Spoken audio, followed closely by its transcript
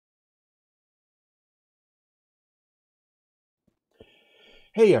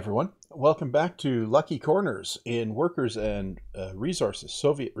Hey everyone, welcome back to Lucky Corners in Workers and Resources,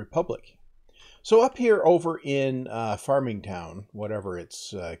 Soviet Republic. So up here over in Farming Town, whatever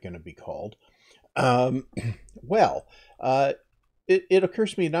it's going to be called, um, well, uh, it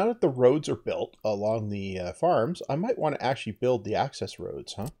occurs to me now that the roads are built along the farms, I might want to actually build the access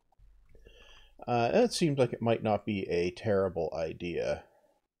roads, huh? It seems like it might not be a terrible idea.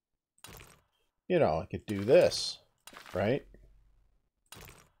 You know, I could do this, right?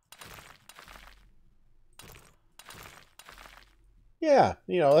 Yeah,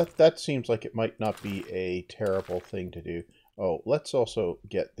 that seems like it might not be a terrible thing to do. Oh, let's also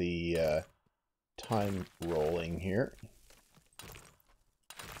get the time rolling here.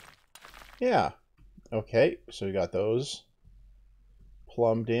 Yeah, okay, so we got those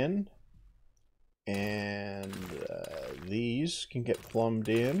plumbed in, and these can get plumbed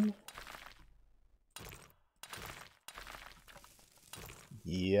in.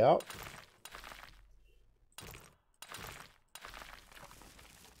 Yep.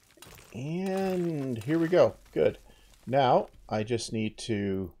 And here we go. Good. Now, I just need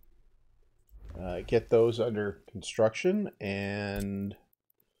to get those under construction, and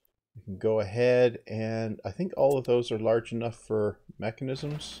we can go ahead, and I think all of those are large enough for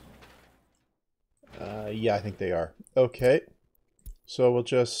mechanisms. Yeah, I think they are. Okay, so we'll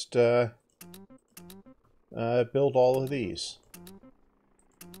just build all of these.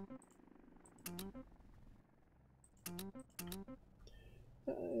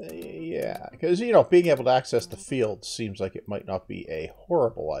 Yeah, because, being able to access the field seems like it might not be a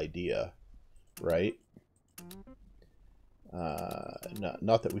horrible idea, right?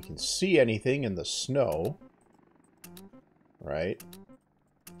 Not that we can see anything in the snow, right?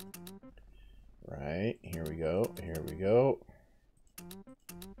 Right, here we go, here we go.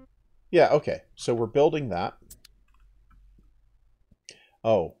 Yeah, okay, so we're building that.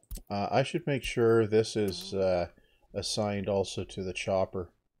 Oh, I should make sure this is assigned also to the chopper.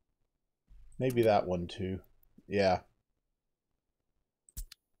 Maybe that one too. Yeah.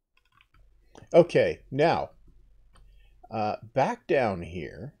 Okay, now, back down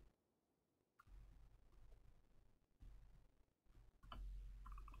here.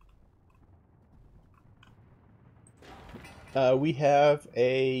 We have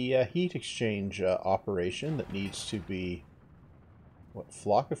a heat exchange operation that needs to be... What,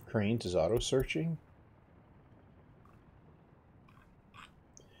 flock of cranes is auto-searching?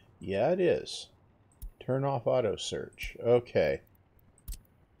 Yeah, it is. Turn off auto-search. Okay.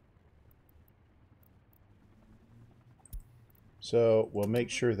 So we'll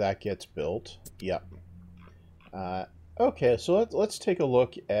make sure that gets built. Yep. Okay, so let's take a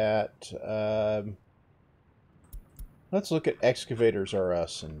look at... let's look at Excavators R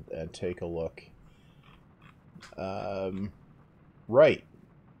Us and take a look. Right.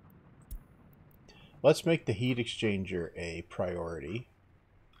 Let's make the heat exchanger a priority.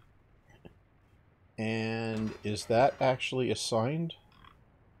 And is that actually assigned?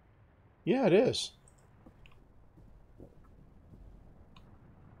 Yeah, it is.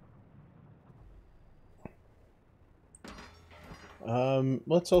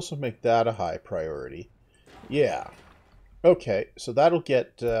 Let's also make that a high priority. Yeah. Okay, so that'll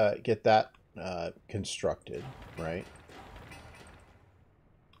get that constructed, right?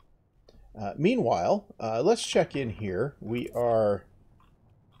 Meanwhile, let's check in here. We are,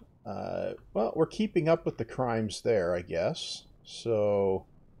 well, we're keeping up with the crimes there, I guess. So,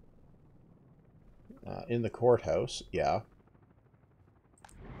 in the courthouse, yeah.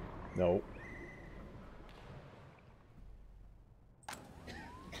 No.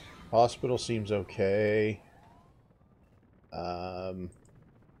 Hospital seems okay.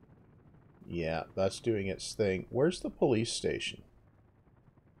 Yeah, that's doing its thing. Where's the police station?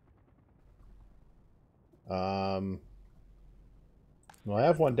 Well, I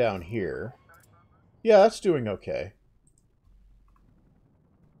have one down here. Yeah, that's doing okay.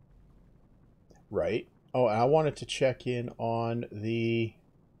 Right. Oh, I wanted to check in on the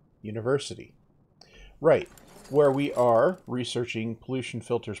university. Right, where we are researching pollution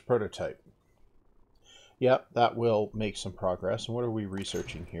filters prototype. Yep, that will make some progress. And what are we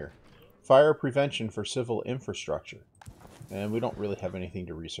researching here? Fire prevention for civil infrastructure. And we don't really have anything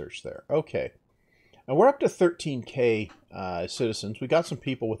to research there. Okay. And we're up to 13K citizens. We got some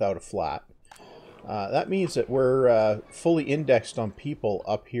people without a flat. That means that we're fully indexed on people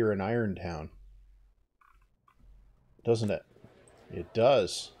up here in Irontown. Doesn't it? It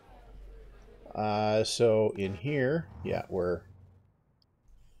does. So in here, yeah,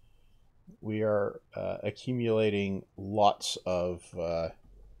 we are accumulating lots of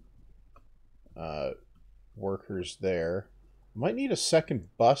workers there. Might need a second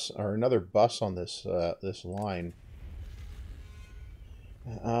bus or another bus on this this line.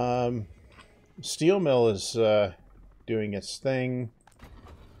 Steel mill is doing its thing.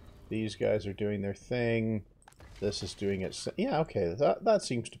 These guys are doing their thing. This is doing its... Yeah, okay. That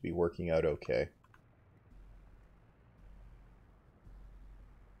seems to be working out okay.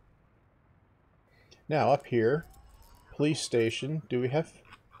 Now, up here, police station. Do we have...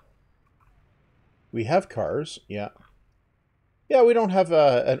 We have cars, yeah. Yeah, we don't have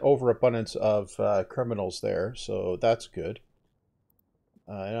an overabundance of criminals there, so that's good.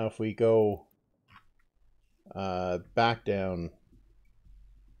 Now, if we go back down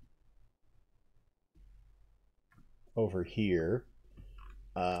over here,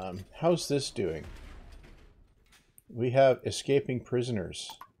 how's this doing? We have escaping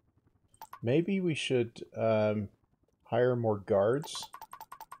prisoners. Maybe we should hire more guards.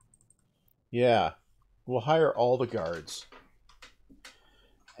 Yeah, we'll hire all the guards.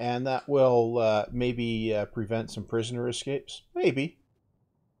 And that will maybe prevent some prisoner escapes. Maybe.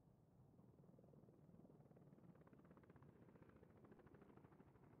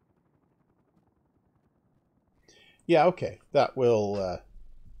 Yeah, okay. That will...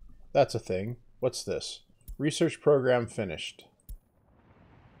 that's a thing. What's this? Research program finished.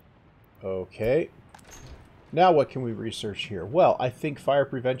 Okay. Now what can we research here? Well, I think fire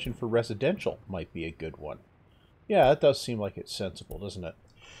prevention for residential might be a good one. Yeah, that does seem like it's sensible, doesn't it?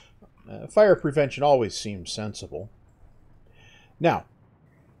 Fire prevention always seems sensible. Now,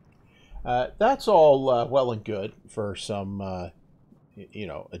 that's all well and good for some, you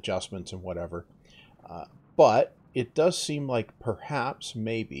know, adjustments and whatever. But it does seem like perhaps,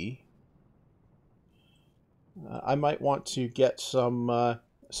 maybe, I might want to get some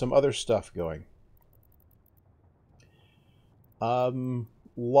other stuff going.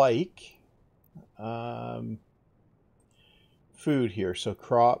 Like food here. So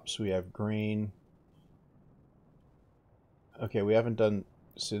crops, we have grain. Okay, we haven't done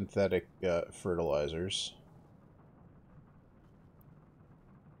synthetic fertilizers.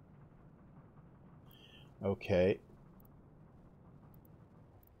 Okay.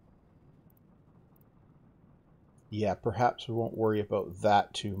 Yeah, perhaps we won't worry about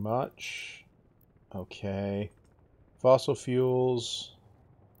that too much. Okay. Fossil fuels.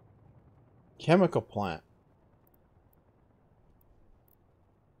 Chemical plant.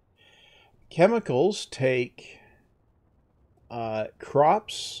 Chemicals take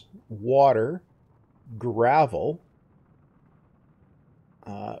crops, water, gravel,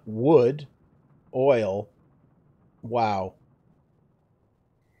 wood, oil. Wow.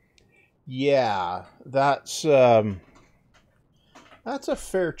 Yeah, that's a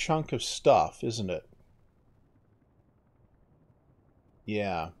fair chunk of stuff, isn't it?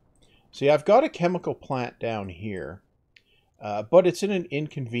 Yeah. See, I've got a chemical plant down here, but it's in an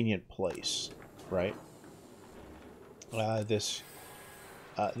inconvenient place, right? This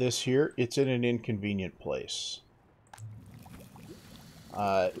here, it's in an inconvenient place.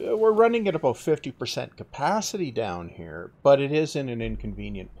 We're running at about 50% capacity down here, but it is in an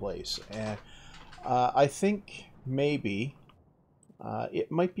inconvenient place. And I think maybe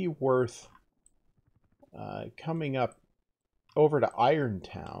it might be worth coming up over to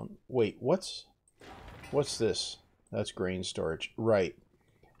Irontown. Wait, what's this? That's grain storage. Right.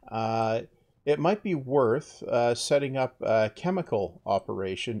 It might be worth setting up a chemical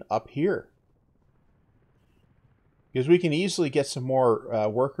operation up here. Because we can easily get some more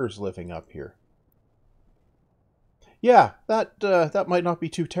workers living up here. Yeah, that might not be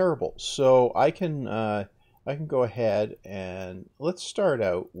too terrible. So I can go ahead and let's start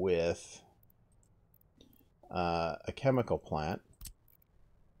out with a chemical plant.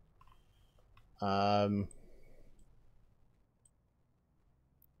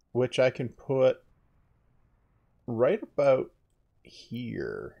 Which I can put right about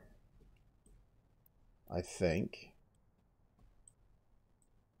here, I think.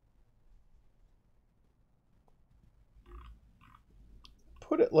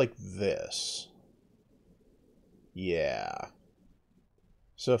 Put it like this. Yeah.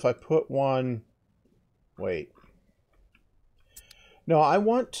 So if I put one... Wait. No, I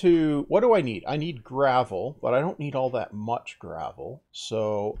want to... What do I need? I need gravel, but I don't need all that much gravel.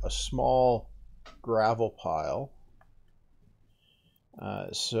 So a small gravel pile.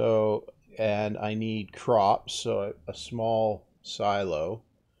 And I need crops, so a small silo.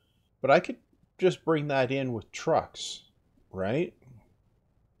 But I could just bring that in with trucks, right?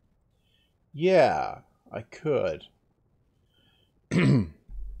 Yeah, I could.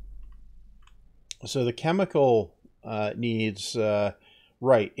 So the chemical needs,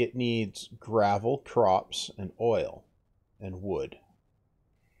 right, it needs gravel, crops, and oil. and wood.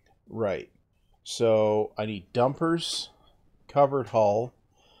 Right. So I need dumpers, covered hull,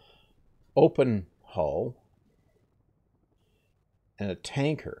 open hull, and a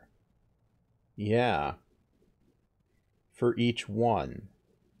tanker. Yeah. For each one.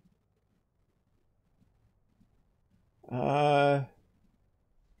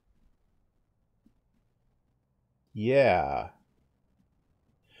 Yeah.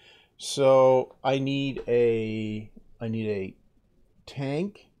 So I need a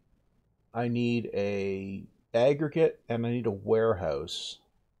tank, I need a aggregate, and I need a warehouse.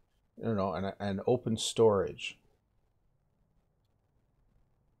 And open storage.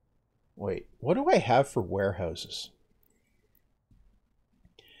 Wait, what do I have for warehouses?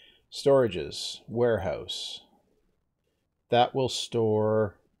 Storages, warehouse. That will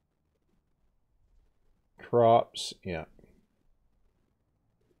store crops. Yeah.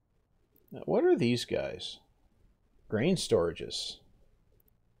 Now, what are these guys? Grain storages.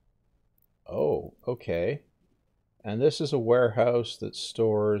 Oh, okay. And this is a warehouse that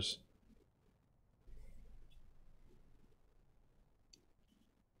stores...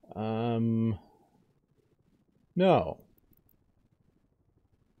 No.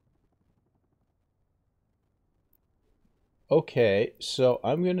 Okay, so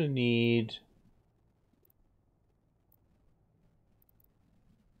I'm going to need...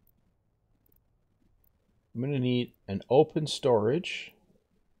 I'm going to need an open storage.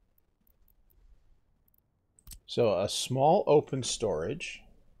 So a small open storage.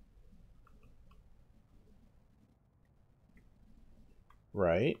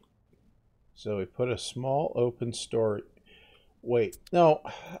 Right. So we put a small open storage. Wait, no.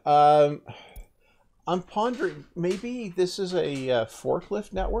 I'm pondering, maybe this is a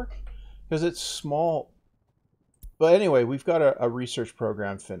forklift network? Because it's small. But anyway, we've got a research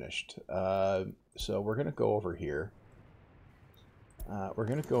program finished. So we're going to go over here. We're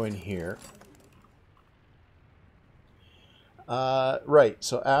going to go in here. Right,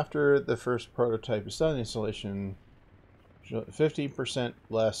 so after the first prototype is done, installation 15%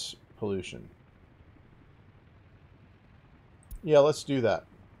 less pollution. Yeah, let's do that.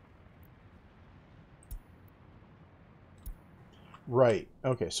 Right,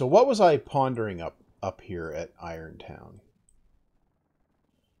 okay, so what was I pondering up here at Irontown?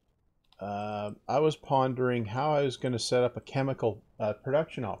 I was pondering how I was going to set up a chemical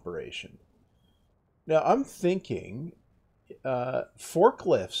production operation. Now, I'm thinking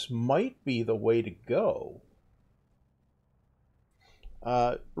forklifts might be the way to go.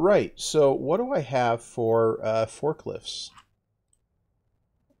 Right, so what do I have for forklifts?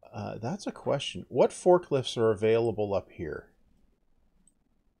 That's a question. What forklifts are available up here?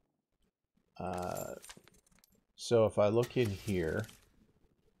 So if I look in here,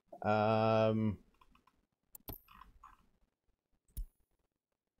 oh,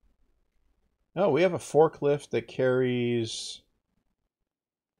 we have a forklift that carries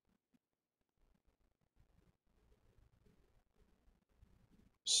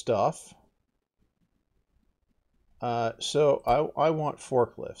stuff. So I want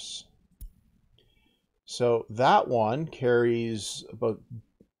forklifts. So that one carries a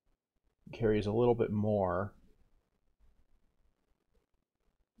little bit more.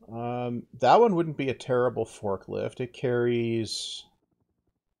 That one wouldn't be a terrible forklift. It carries...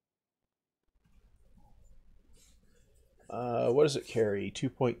 what does it carry?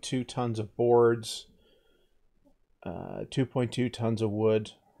 2.2 tons of boards, 2.2 tons of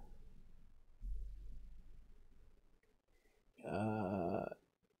wood,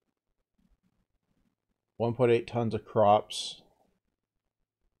 1.8 tons of crops.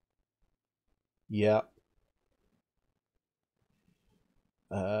 Yeah.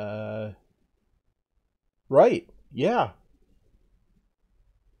 Right. Yeah.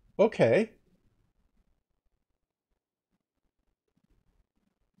 Okay.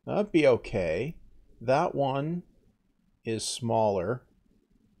 That'd be okay. That one is smaller.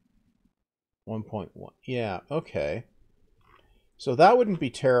 1.1. Yeah, okay. So that wouldn't be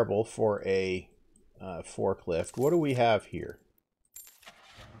terrible for a forklift. What do we have here?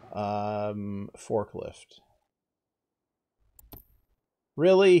 Forklift.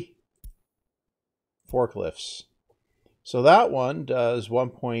 Really? Forklifts. So that one does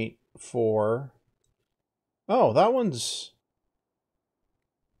 1.4. Oh, that one's...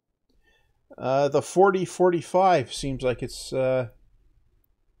 the 4045 seems like it's... that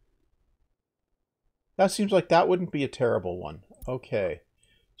seems like that wouldn't be a terrible one. Okay.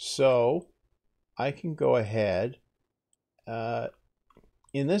 So, I can go ahead.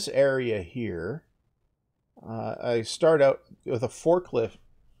 In this area here, I start out with a forklift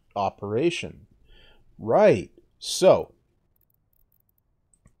operation. Right. So,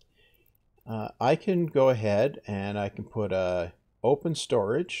 I can go ahead and I can put a open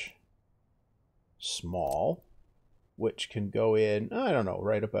storage, small, which can go in, I don't know,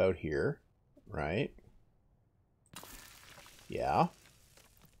 right about here, right? Yeah.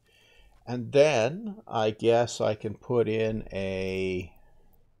 And then I guess I can put in a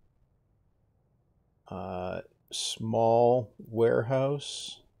small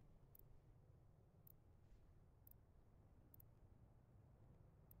warehouse.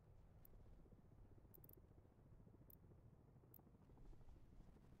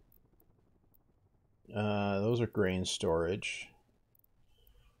 Those are grain storage.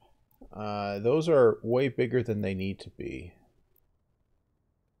 Those are way bigger than they need to be.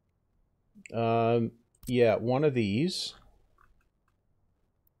 Yeah, one of these.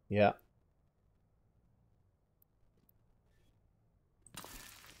 Yeah.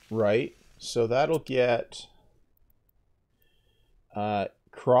 Right. So that'll get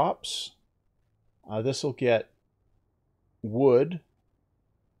crops. This will get wood.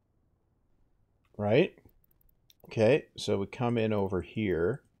 Right. Okay. So we come in over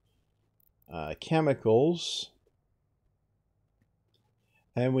here. Chemicals.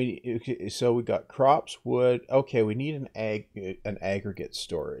 And so we got crops, wood. Okay, we need an aggregate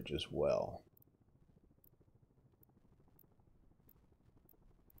storage as well.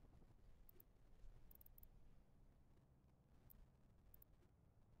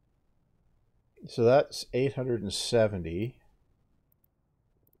 So that's 870.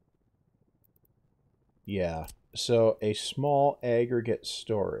 Yeah. So a small aggregate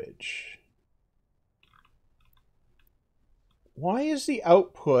storage. Why is the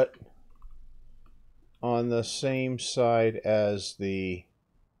output on the same side as the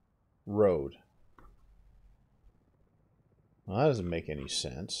road? Well, that doesn't make any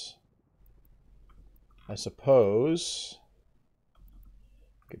sense. I suppose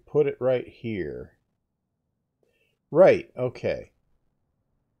I could put it right here. Right, okay.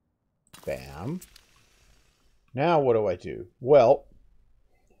 Bam. Now what do I do? Well,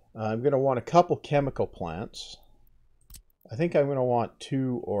 I'm going to want a couple chemical plants. I think I'm going to want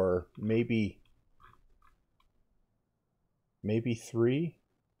 2 or maybe 3.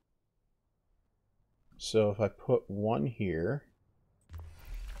 So if I put 1 here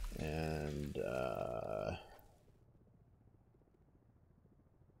and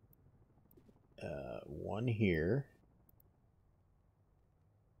 1 here.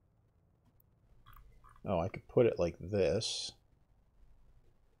 Oh, I could put it like this.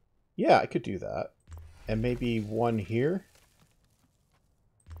 Yeah, I could do that. And maybe 1 here.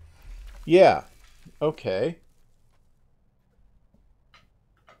 Yeah, okay.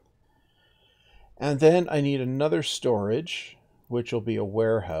 And then I need another storage, which will be a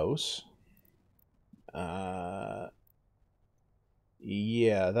warehouse.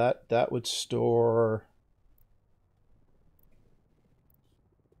 Yeah, that would store...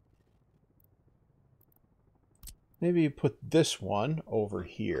 Maybe you put this one over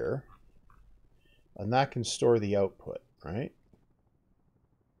here, and that can store the output, right?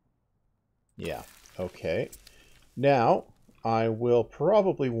 Yeah, okay. Now, I will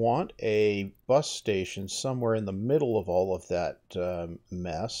probably want a bus station somewhere in the middle of all of that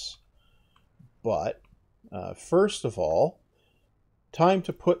mess. But first of all, time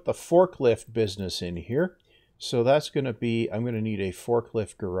to put the forklift business in here. So that's going to be, I'm going to need a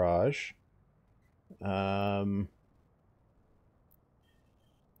forklift garage.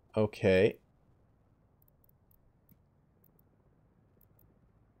 Okay.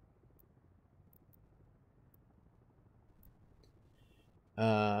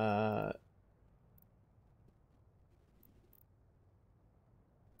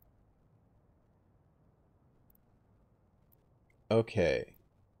 Okay.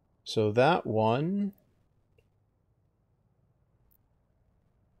 So that one,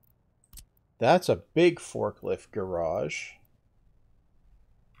 that's a big forklift garage,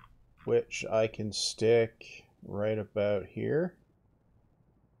 which I can stick right about here.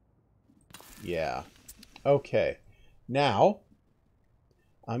 Yeah. Okay. Now,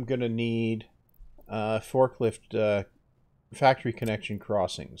 I'm going to need forklift factory connection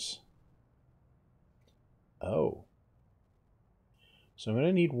crossings. Oh. So I'm going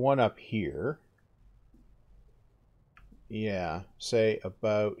to need one up here. Yeah, say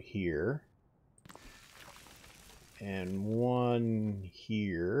about here. And one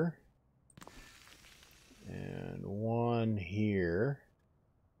here. And one here.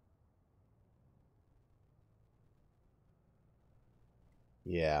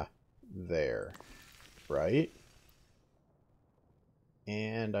 Yeah, there. Right?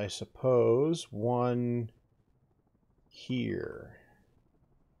 And I suppose one here.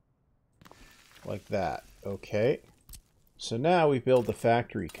 like that. Okay. So now we build the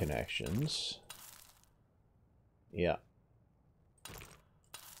factory connections. Yeah.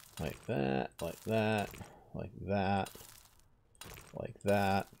 Like that, like that, like that, like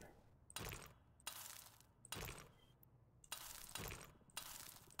that.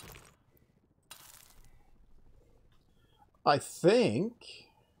 I think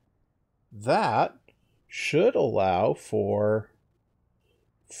that should allow for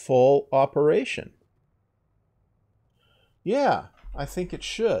full operation. Yeah, I think it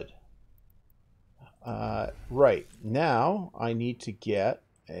should. Right, now I need to get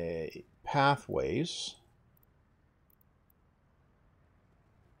a pathways.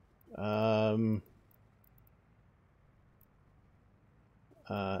 I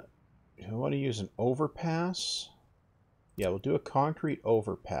want to use an overpass. Yeah, we'll do a concrete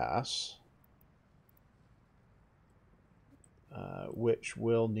overpass, which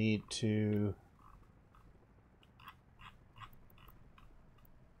will need to...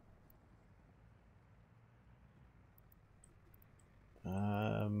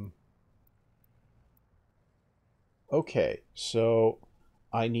 okay, so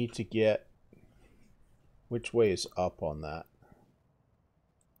I need to get... Which way is up on that?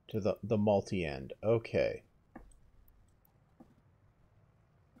 To the multi-end. Okay.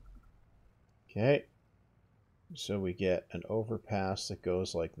 Okay. So we get an overpass that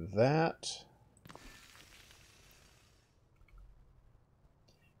goes like that.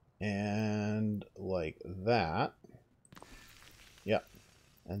 And like that. Yep.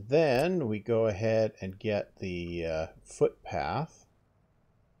 And then we go ahead and get the footpath,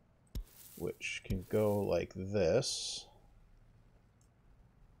 which can go like this.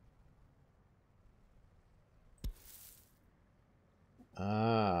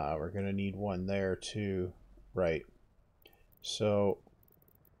 Ah, we're going to need one there too. Right. So,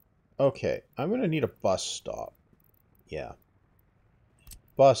 okay, I'm going to need a bus stop. Yeah.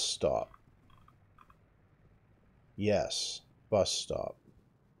 Bus stop. Yes, bus stop.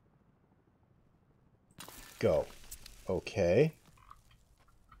 Go. Okay.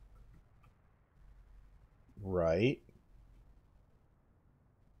 Right.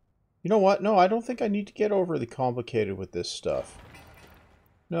 You know what? No, I don't think I need to get overly complicated with this stuff.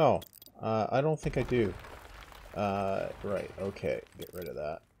 No, I don't think I do. Right, okay. Get rid of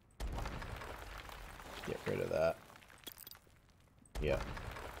that. Get rid of that. Yeah.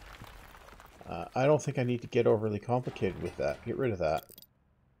 I don't think I need to get overly complicated with that. Get rid of that.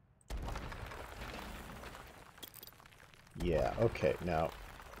 Yeah, okay, now.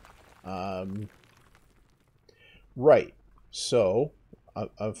 Right. So,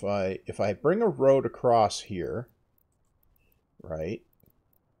 if I bring a road across here, right,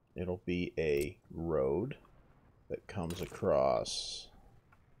 it'll be a road that comes across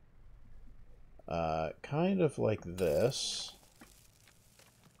kind of like this,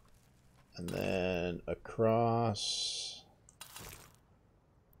 and then across,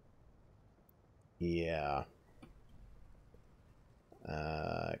 yeah,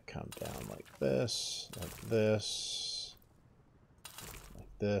 come down like this, like this,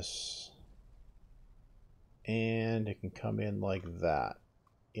 like this, and it can come in like that.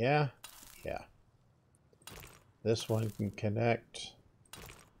 Yeah, yeah. This one can connect.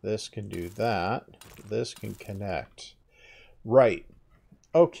 This can do that. This can connect. Right.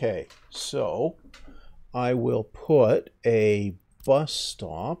 Okay, so I will put a bus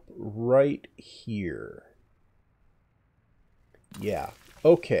stop right here. Yeah,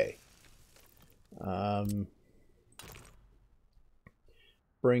 okay.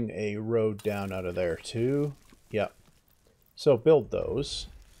 Bring a road down out of there too. Yep. So build those.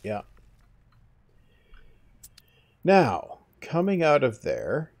 Yeah. Now, coming out of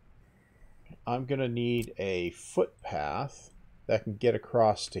there, I'm going to need a footpath that can get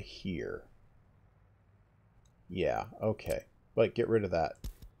across to here. Yeah, okay. But get rid of that.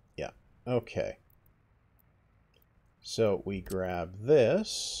 Yeah, okay. So we grab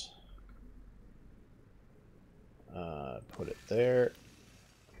this, put it there,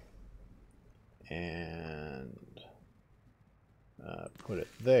 and put it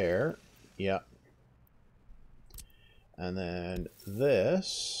there. Yeah. And then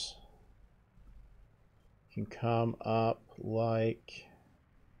this can come up like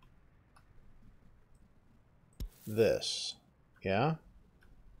this. Yeah.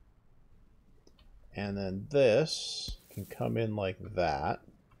 And then this can come in like that.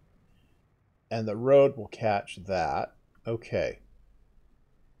 And the road will catch that. Okay.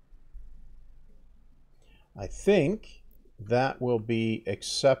 I think that will be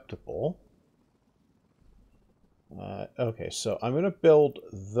acceptable. Okay, so I'm going to build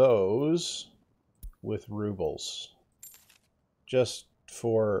those with rubles, just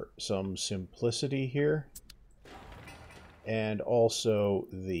for some simplicity here. And also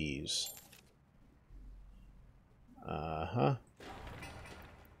these. Because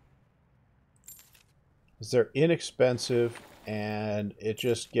they're inexpensive and it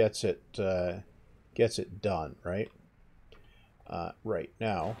just gets it done, right? Right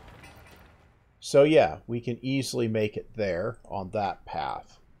now. So yeah, we can easily make it there on that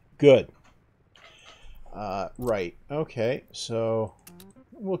path. Good. Right. Okay. So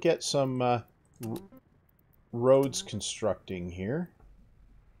we'll get some roads constructing here.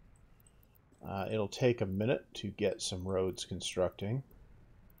 It'll take a minute to get some roads constructing.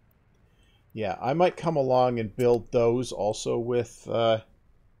 Yeah, I might come along and build those also with the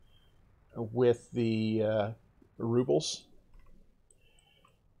rubles.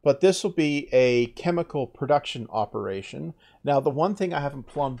 But this will be a chemical production operation. Now, the one thing I haven't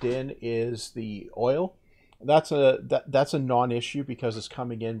plumbed in is the oil. That's a non-issue because it's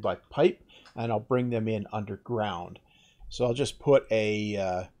coming in by pipe, and I'll bring them in underground. So I'll just put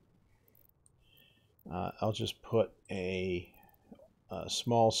a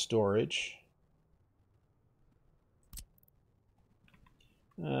small storage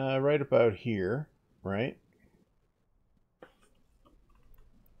right about here, right?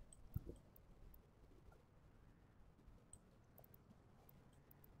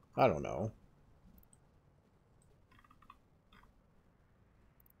 I don't know.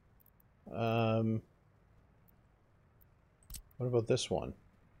 What about this one?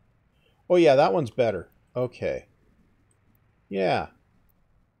 Oh yeah, that one's better. Okay. Yeah.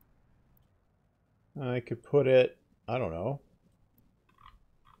 I could put it, I don't know,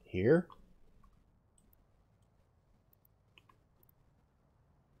 here?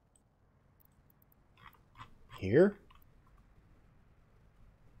 Here?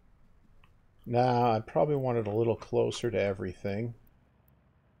 Nah, I probably want it a little closer to everything.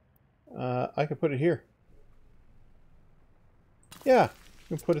 I could put it here. Yeah,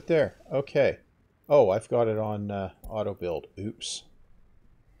 you can put it there. Okay. Oh, I've got it on auto build. Oops.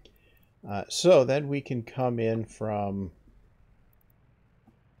 So then we can come in from...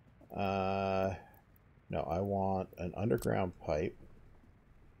 no, I want an underground pipe.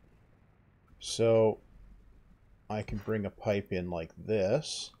 So I can bring a pipe in like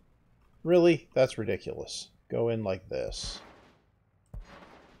this. Really? That's ridiculous. Go in like this.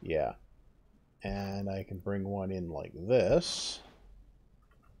 Yeah. And I can bring one in like this.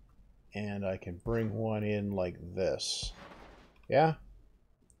 And I can bring one in like this. Yeah?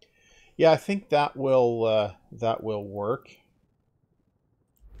 Yeah, I think that will work.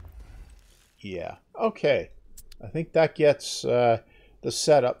 Yeah. Okay. I think that gets the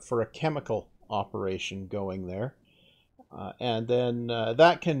setup for a chemical operation going there. And then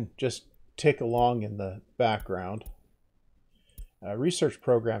that can just tick along in the background. Research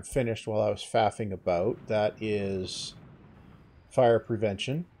program finished while I was faffing about. That is fire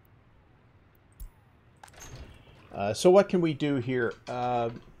prevention. So what can we do here?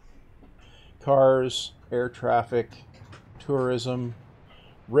 Cars, air traffic, tourism,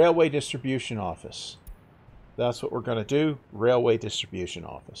 railway distribution office. That's what we're going to do, railway distribution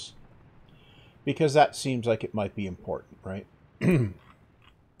office. Because that seems like it might be important, right?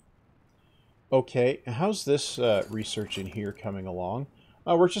 Okay, how's this research in here coming along?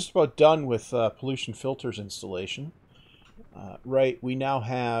 We're just about done with pollution filters installation. Right, we now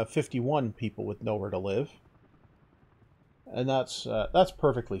have 51 people with nowhere to live. And that's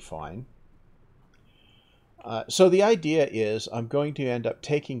perfectly fine. So the idea is I'm going to end up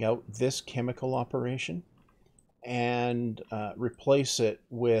taking out this chemical operation and replace it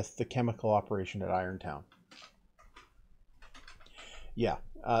with the chemical operation at Irontown. Yeah,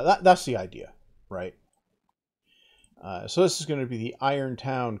 that's the idea, right? So this is going to be the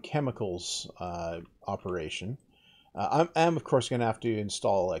Irontown Chemicals operation. I'm of course going to have to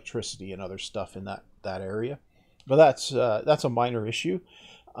install electricity and other stuff in that area, but that's a minor issue.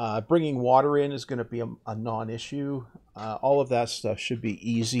 Bringing water in is going to be a non-issue. All of that stuff should be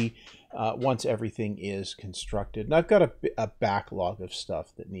easy once everything is constructed. And I've got a backlog of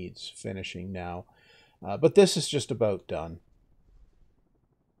stuff that needs finishing now, but this is just about done.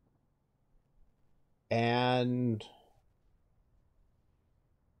 And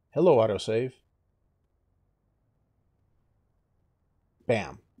hello, autosave.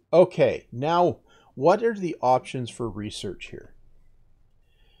 Bam. Okay, now what are the options for research here?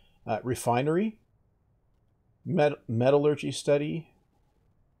 Refinery, metallurgy study,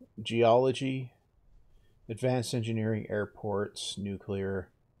 geology, advanced engineering, airports, nuclear,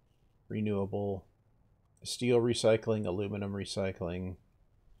 renewable, steel recycling, aluminum recycling,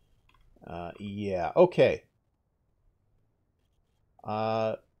 Yeah, okay.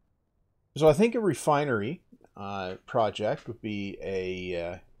 So I think a refinery project would be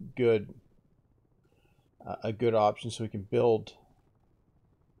a good option, so we can build.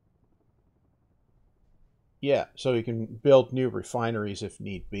 Yeah, so we can build new refineries if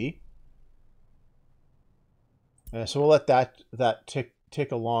need be. So we'll let that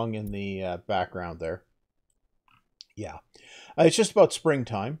tick along in the background there. Yeah, it's just about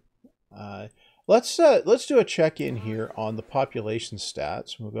springtime. Uh, let's do a check in here on the population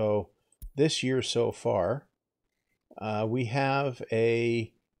stats. We'll go this year so far. We have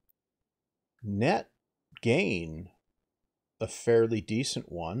a net gain, a fairly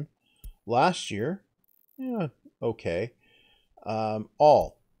decent one. Last year, yeah, okay.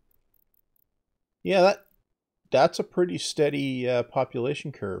 All, yeah, that's a pretty steady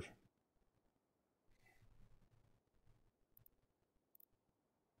population curve.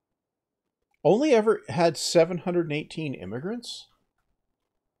 Only ever had 718 immigrants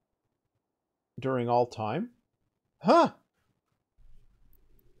during all time? Huh.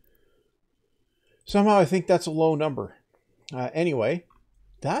 Somehow I think that's a low number. Anyway,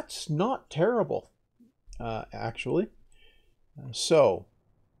 that's not terrible, actually. So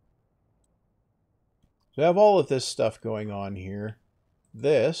we have all of this stuff going on here.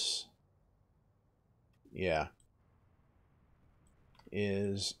 This, yeah,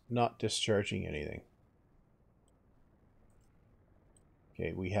 is not discharging anything.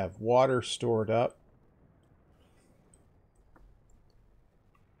 Okay, we have water stored up.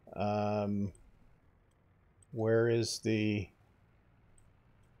 Where is the...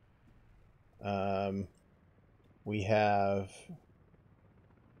 we have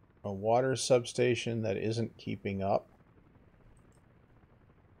a water substation that isn't keeping up.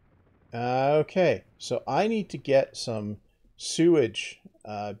 Okay, so I need to get some sewage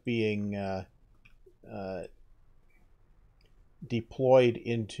being deployed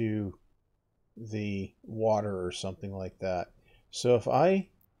into the water or something like that. So if I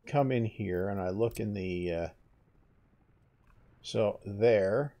come in here and I look in the so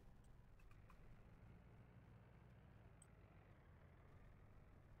there,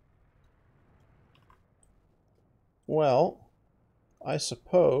 well, I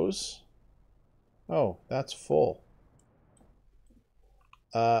suppose, oh, that's full.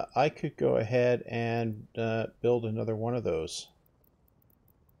 I could go ahead and build another one of those.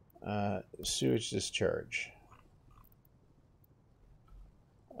 Sewage discharge.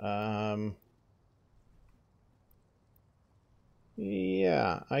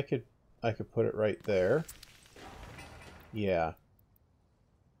 Yeah, I could put it right there. Yeah.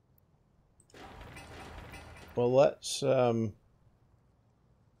 Well, that's only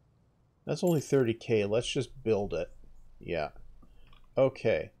 30K. Let's just build it. Yeah.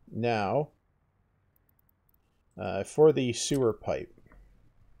 Okay. Now, for the sewer pipe.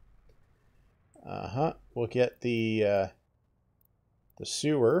 We'll get the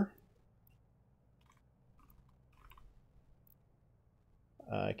sewer.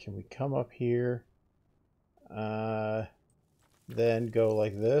 Can we come up here? Then go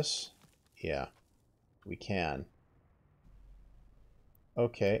like this? Yeah, we can.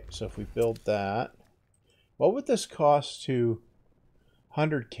 Okay, so if we build that, what would this cost to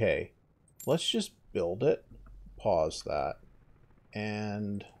 100K? Let's just build it. Pause that.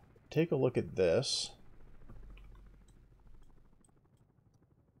 And take a look at this.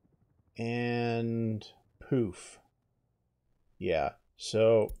 And poof. Yeah,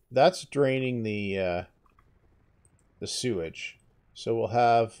 so that's draining the sewage. So we'll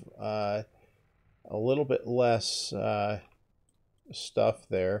have a little bit less stuff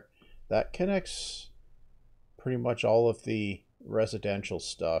there. That connects pretty much all of the residential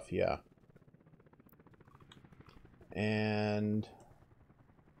stuff, yeah. And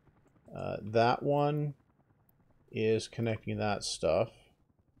that one is connecting that stuff.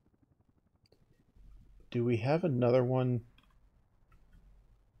 Do we have another one?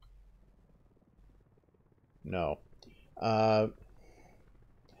 No.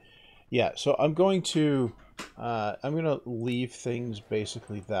 Yeah, so I'm going to leave things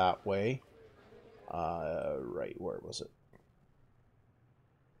basically that way. Right, where was it?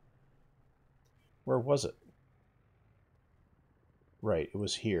 Where was it? Right, it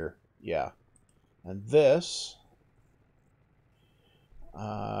was here. Yeah. And this,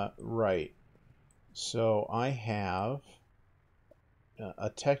 right. So I have a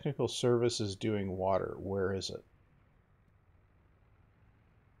technical services doing water. Where is it?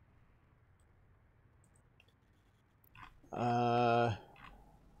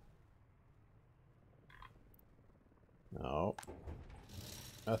 No.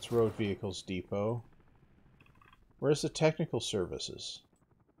 That's Road Vehicles Depot. Where's the technical services?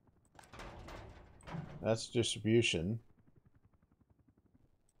 That's distribution.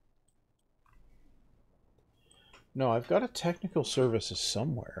 No, I've got a technical services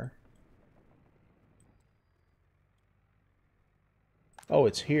somewhere. Oh,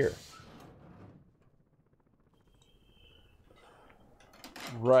 it's here.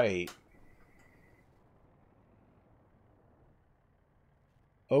 Right.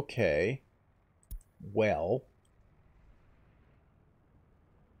 Okay. Well,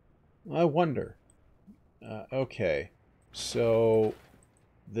 I wonder. Okay. So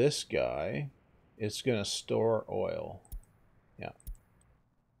this guy is going to store oil. Yeah.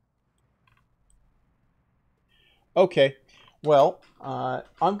 Okay. Well,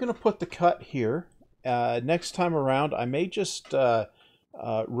 I'm going to put the cut here. Next time around, I may just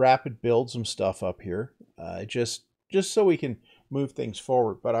rapid build some stuff up here, just so we can move things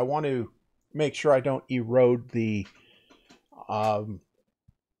forward. But I want to make sure I don't erode the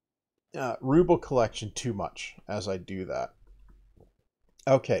ruble collection too much as I do that.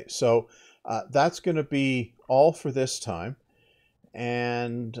 Okay, so that's going to be all for this time.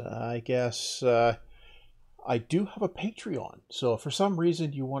 And I guess I do have a Patreon. So if for some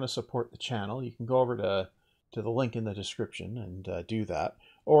reason you want to support the channel, you can go over to the link in the description and do that.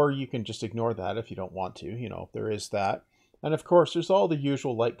 Or you can just ignore that if you don't want to. You know, there is that. And of course, there's all the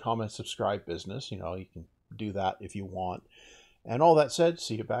usual like, comment, subscribe business. You know, you can do that if you want. And all that said,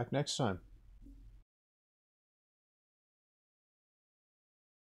 see you back next time.